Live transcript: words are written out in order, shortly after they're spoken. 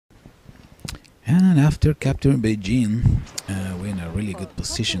And after capturing Beijing, we're in a really good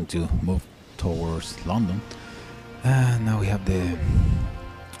position to move towards London. Now we have the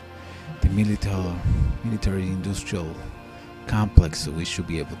military industrial complex, so we should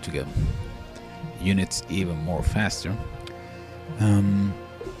be able to get units even more faster. Yeah,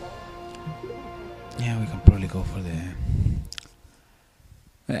 we can probably go for the.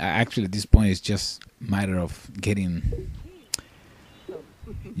 Actually, at this point, it's just a matter of getting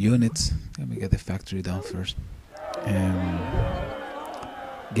units. Let me get the factory down first.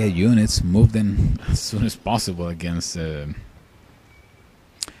 Get units, move them as soon as possible against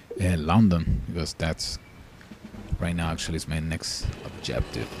London, because that's right now actually is my next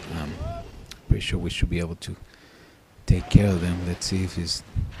objective. Pretty sure we should be able to take care of them. Let's see if he's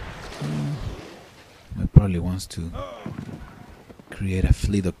he probably wants to create a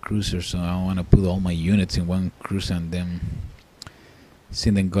fleet of cruisers, so I want to put all my units in one cruiser and then see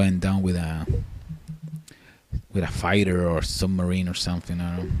them going down with a fighter or submarine or something.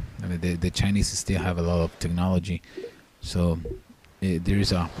 I don't know. I mean, the Chinese still have a lot of technology, so there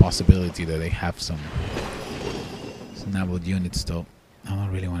is a possibility that they have some naval units, though I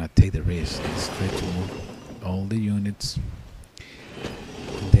don't really want to take the risk. Let's try to move all the units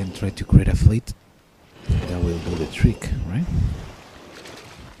and then try to create a fleet. That will do the trick, right?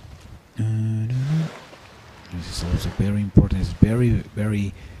 This is also very important. It's very,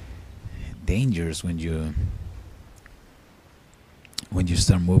 very dangerous when you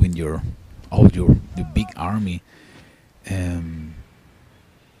start moving your big army. Yeah,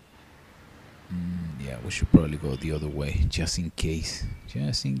 we should probably go the other way, just in case.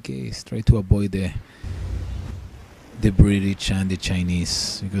 Just in case. Try to avoid the British and the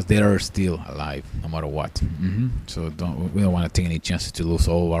Chinese, because they are still alive no matter what. So we don't want to take any chances to lose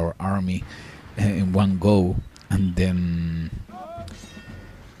all our army in one go and then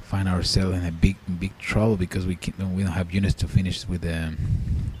find ourselves in a big trouble because we don't have units to finish with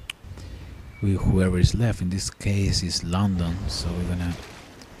whoever is left. In this case is London, so we're gonna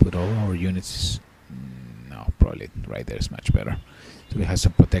put all our units. No, probably right there is much better, so we have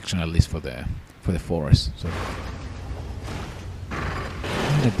some protection at least for the forest. So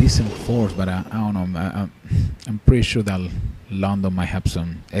a decent force, but I don't know. I'm pretty sure that London might have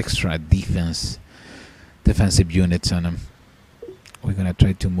some extra defensive units, and we're gonna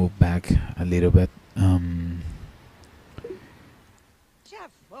try to move back a little bit.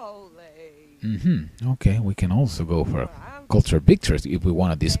 Okay, we can also go for cultural victories if we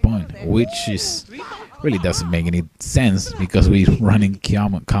want at this point, which is really doesn't make any sense because we're running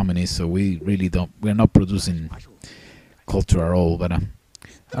communists, so we really don't. We're not producing culture at all, but.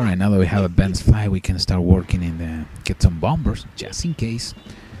 All right, now that we have advanced flight, we can start working in get some bombers, just in case.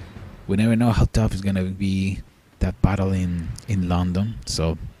 We never know how tough is gonna be that battle in London.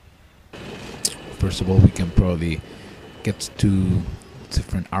 So, first of all, we can probably get two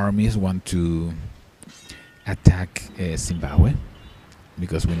different armies. One to attack Zimbabwe,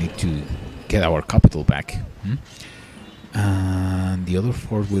 because we need to get our capital back. And the other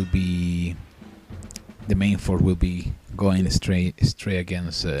force will be. The main force will be going straight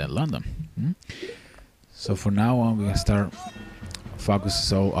against London. So for now on, we're gonna start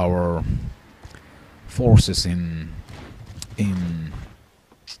focus all our forces in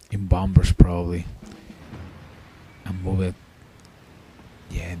bombers probably, and move it.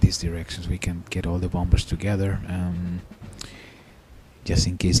 Yeah, in these directions we can get all the bombers together. Just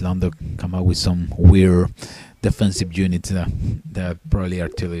in case London come out with some weird defensive units that probably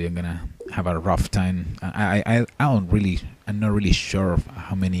artillery are gonna have a rough time. I'm not really sure of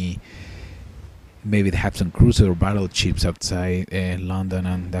how many. Maybe they have some cruiser or battleships outside London,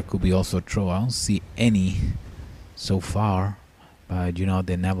 and that could be also true. I don't see any so far, but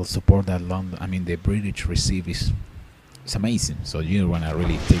the naval support that the British receive is amazing. So you wanna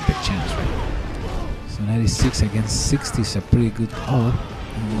really take the chance, right? So 96 against 60 is a pretty good odd.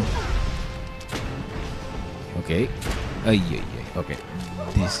 Okay. Okay.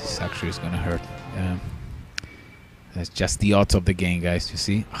 This is actually gonna hurt. That's just the odds of the game, guys. You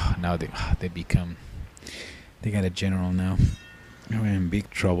see? Now they got a general now. We're in big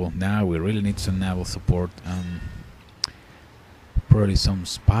trouble. Now we really need some naval support. Probably some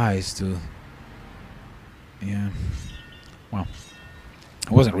spies too. Yeah. Well,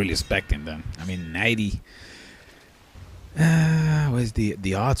 I wasn't really expecting that. 90. Was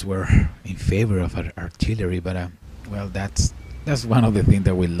the odds were in favor of artillery, but well, that's one of the things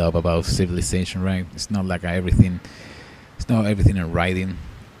that we love about civilization, right? It's not like everything. It's not everything in writing.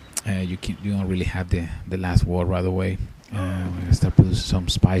 You don't really have the last word right away. We're gonna start putting some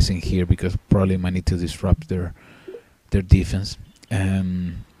spies in here because probably might need to disrupt their defense.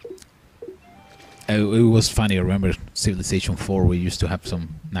 It was funny. I remember Civilization 4. We used to have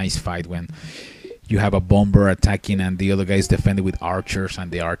some nice fight when you have a bomber attacking and the other guys defended with archers,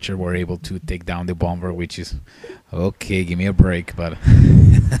 and the archer were able to take down the bomber, which is okay. Give me a break, but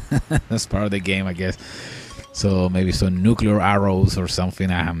that's part of the game, I guess. So maybe some nuclear arrows or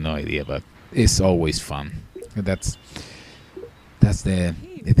something. I have no idea, but it's always fun. That's the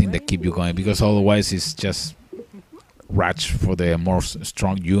thing that keep you going, because otherwise it's just rush for the more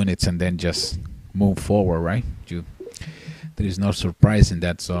strong units and then just move forward, right? There is no surprise in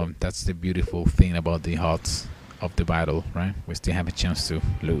that, so that's the beautiful thing about the odds of the battle, right? We still have a chance to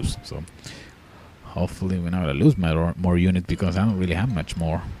lose, so hopefully we're not gonna lose more units, because I don't really have much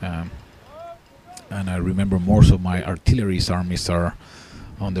more. And I remember most of my artillery's armies are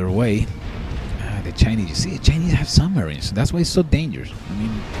on their way. The Chinese, you see, the Chinese have submarines. That's why it's so dangerous. I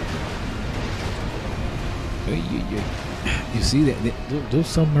mean, you see that those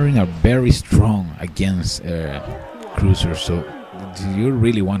submarines are very strong against cruisers. So do you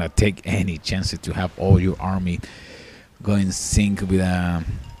really want to take any chances to have all your army going sink with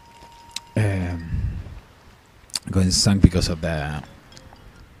going sunk because of a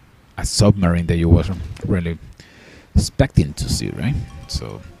submarine that you wasn't really expecting to see, right?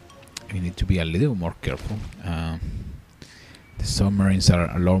 So you need to be a little more careful. The submarines are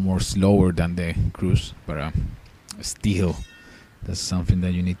a lot more slower than the cruise, but still, that's something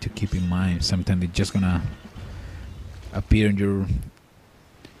that you need to keep in mind. Sometimes they're just gonna appear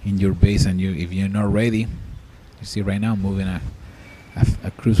in your base, and if you're not ready, you see right now I'm moving a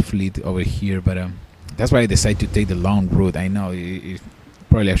cruise fleet over here, but that's why I decided to take the long route. I know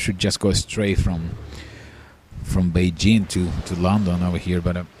probably I should just go straight from Beijing to London over here,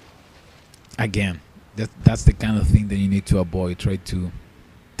 but again, that's the kind of thing that you need to avoid. Try to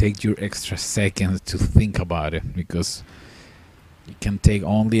take your extra seconds to think about it, because you can take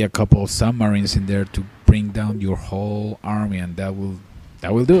only a couple of submarines in there to bring down your whole army, and that will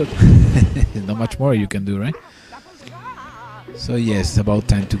do it. There's not much more you can do, right? So yes, it's about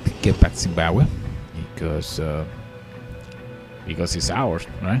time to get back Zimbabwe, because it's ours,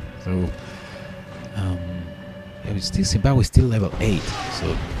 right? So yeah, Zimbabwe is still level 8,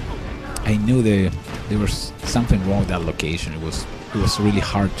 so I knew there was something wrong with that location. It was really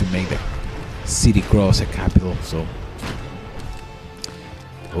hard to make the city grow as a capital. So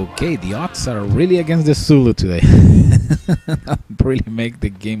okay, the odds are really against the Zulu today. Really make the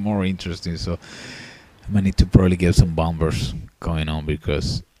game more interesting. So I might need to probably get some bombers going on,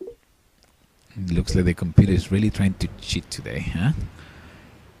 because it looks like the computer is really trying to cheat today, huh?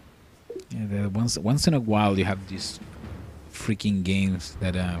 Yeah, once in a while you have these freaking games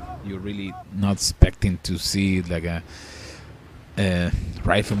that you're really not expecting to see, like a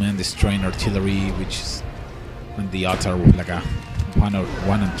rifleman destroying artillery, which is when the odds are like a 1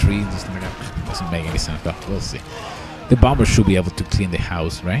 and 3. Just like doesn't make any sense, but we'll see. The bombers should be able to clean the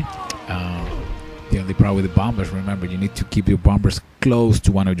house, right? The only problem with the bombers, remember, you need to keep your bombers close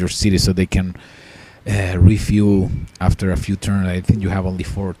to one of your cities so they can refuel after a few turns. I think you have only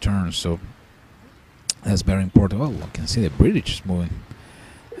 4 turns, so that's very important. Oh, I can see the British is moving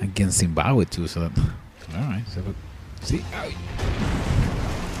against Zimbabwe too. So, all right. So, see,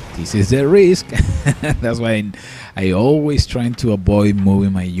 this is the risk. That's why I always trying to avoid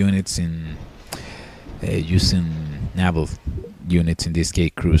moving my units in using naval units, in this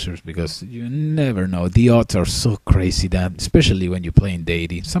case cruisers, because you never know. The odds are so crazy that, especially when you play in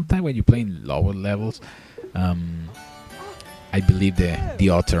deity. Sometimes when you play in lower levels, I believe the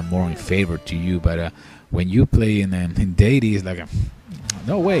odds are more in favor to you, but when you play in deity, it's like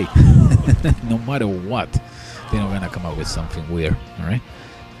no way. No matter what, they're not gonna come up with something weird. All right,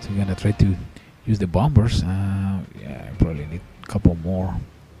 so we're gonna try to use the bombers. Yeah, I probably need a couple more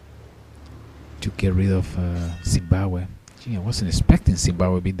to get rid of Zimbabwe. Gee, I wasn't expecting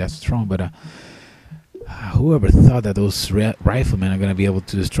Zimbabwe to be that strong, but whoever thought that those riflemen are going to be able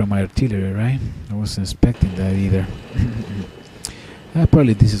to destroy my artillery, right? I wasn't expecting that either.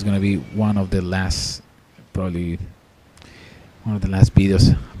 Probably this is going to be one of the last videos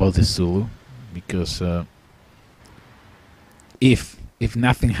about the Zulu, because if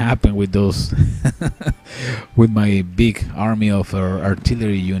nothing happened with those with my big army of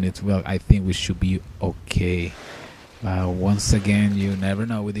artillery units, well, I think we should be okay. Once again, you never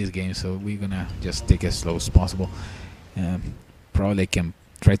know with these games, so we're gonna just take it as slow as possible. Probably can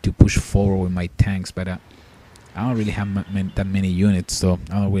try to push forward with my tanks, but I don't really have that many units, so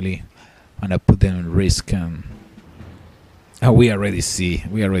I don't really want to put them in risk. We already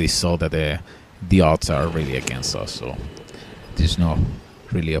saw that the odds are really against us, so there's no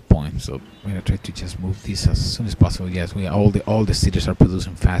really a point. So we're gonna try to just move this as soon as possible. Yes, all the cities are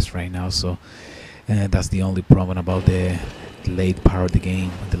producing fast right now, so That's the only problem about the late part of the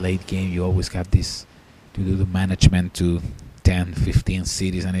game. The late game, you always have this to do the management to 10, 15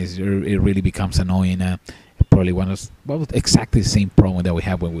 cities, and it really becomes annoying. Probably exactly the same problem that we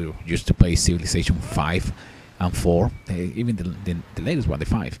had when we used to play Civilization 5 and 4, even the latest one, the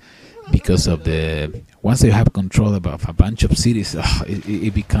 5, because of the once you have control of a bunch of cities,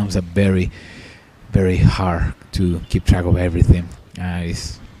 it becomes a very hard to keep track of everything.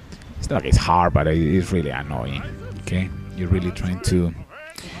 It's not like it's hard, but it's really annoying. Okay, you're really trying to.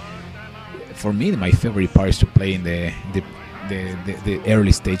 For me, my favorite part is to play in the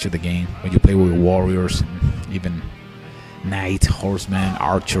early stage of the game when you play with warriors, and even knight, horsemen,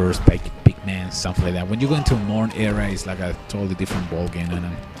 archers, big men, something like that. When you go into a modern era, it's like a totally different ball game,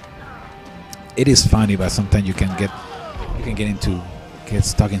 and it is funny, but sometimes you can get get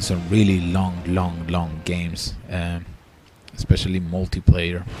stuck in some really long games, especially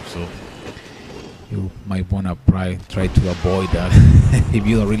multiplayer. So you might want to try to avoid that if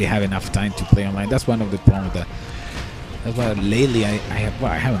you don't really have enough time to play online. That's one of the problems that's why lately I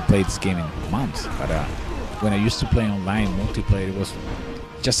haven't played this game in months, but when I used to play online multiplayer, it was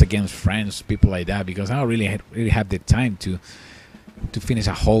just against friends, people like that, because I don't really have the time to finish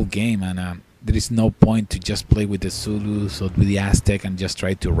a whole game, and there is no point to just play with the Zulus or with the Aztec and just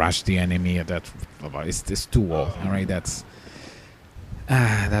try to rush the enemy. It's too old. All right, that's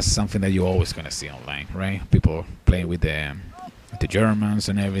something that you're always gonna see online, right? People playing with the Germans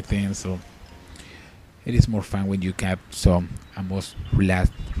and everything. So it is more fun when you have a most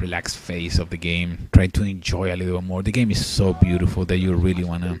relaxed phase of the game. Try to enjoy a little more. The game is so beautiful that you really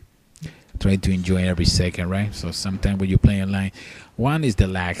wanna try to enjoy every second, right? So sometimes when you play online, one is the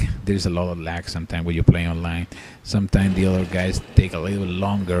lag. There's a lot of lag sometimes when you play online. Sometimes the other guys take a little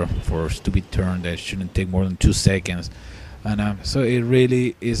longer for a stupid turn that shouldn't take more than 2 seconds, and so it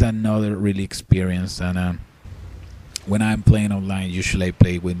really is another really experience. And when I'm playing online, usually I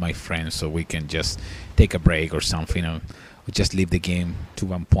play with my friends, so we can just take a break or something, or we just leave the game to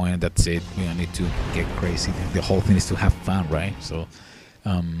one point. That's it. We don't need to get crazy. The whole thing is to have fun, right? So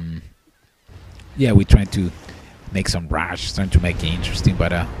yeah, we try to make some rush, trying to make it interesting,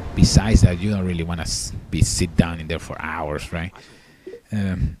 but besides that, you don't really want to sit down in there for hours, right?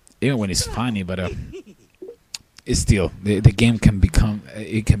 Even when it's funny, but it's still the game can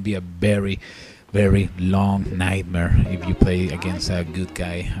be a very long nightmare if you play against a good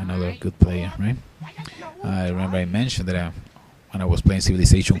guy, another good player, right? I remember I mentioned that when I was playing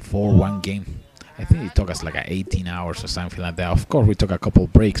Civilization 4, one game, I think it took us like 18 hours or something like that. Of course, we took a couple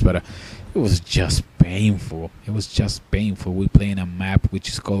breaks, but it was just painful. It was just painful. We play in a map which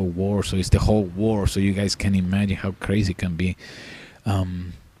is called War, so it's the whole war. So you guys can imagine how crazy it can be.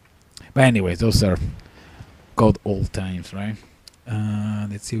 But anyways, those are good old times, right?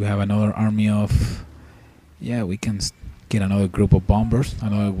 Let's see. We have another army of. Yeah, we can get another group of bombers,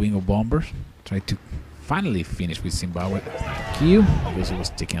 another wing of bombers. Try to finally finish with Zimbabwe. Thank you, because it was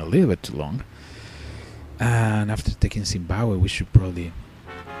taking a little bit too long. And after taking Zimbabwe, we should probably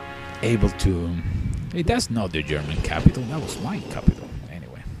able to. That's not the German capital. That was my capital.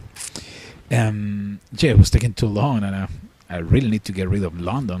 Anyway, yeah, it was taking too long, and I really need to get rid of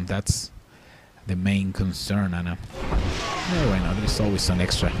London. That's the main concern. And yeah, right now there's always some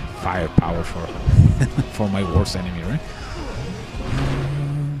extra firepower for for my worst enemy, right?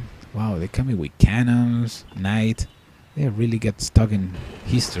 Wow, they come in with cannons, knight. They really get stuck in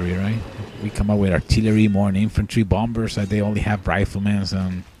history, right? We come up with artillery, more infantry, bombers. They only have riflemen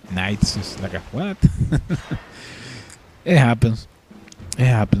and knights. It's like a what? It happens. It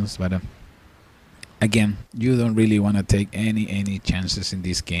happens, but again, you don't really want to take any chances in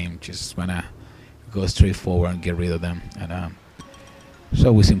this game. Just wanna go straight forward and get rid of them. And it's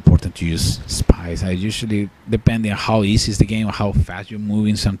always important to use spies. I usually, depending on how easy is the game or how fast you're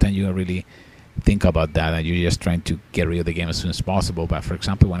moving, sometimes you don't really think about that, and you're just trying to get rid of the game as soon as possible. But for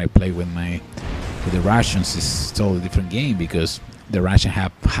example, when I play with the Russians, it's a totally different game, because the Russians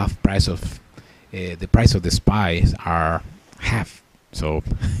have half price of the price of the spies are half. So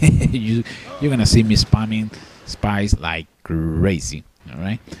you're gonna see me spamming spies like crazy. All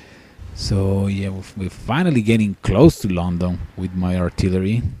right. So yeah, we're finally getting close to London with my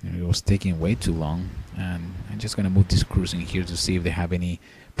artillery. It was taking way too long, and I'm just gonna move this cruise in here to see if they have any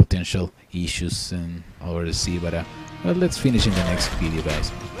potential issues and over the sea. But well, let's finish in the next video,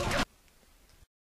 guys.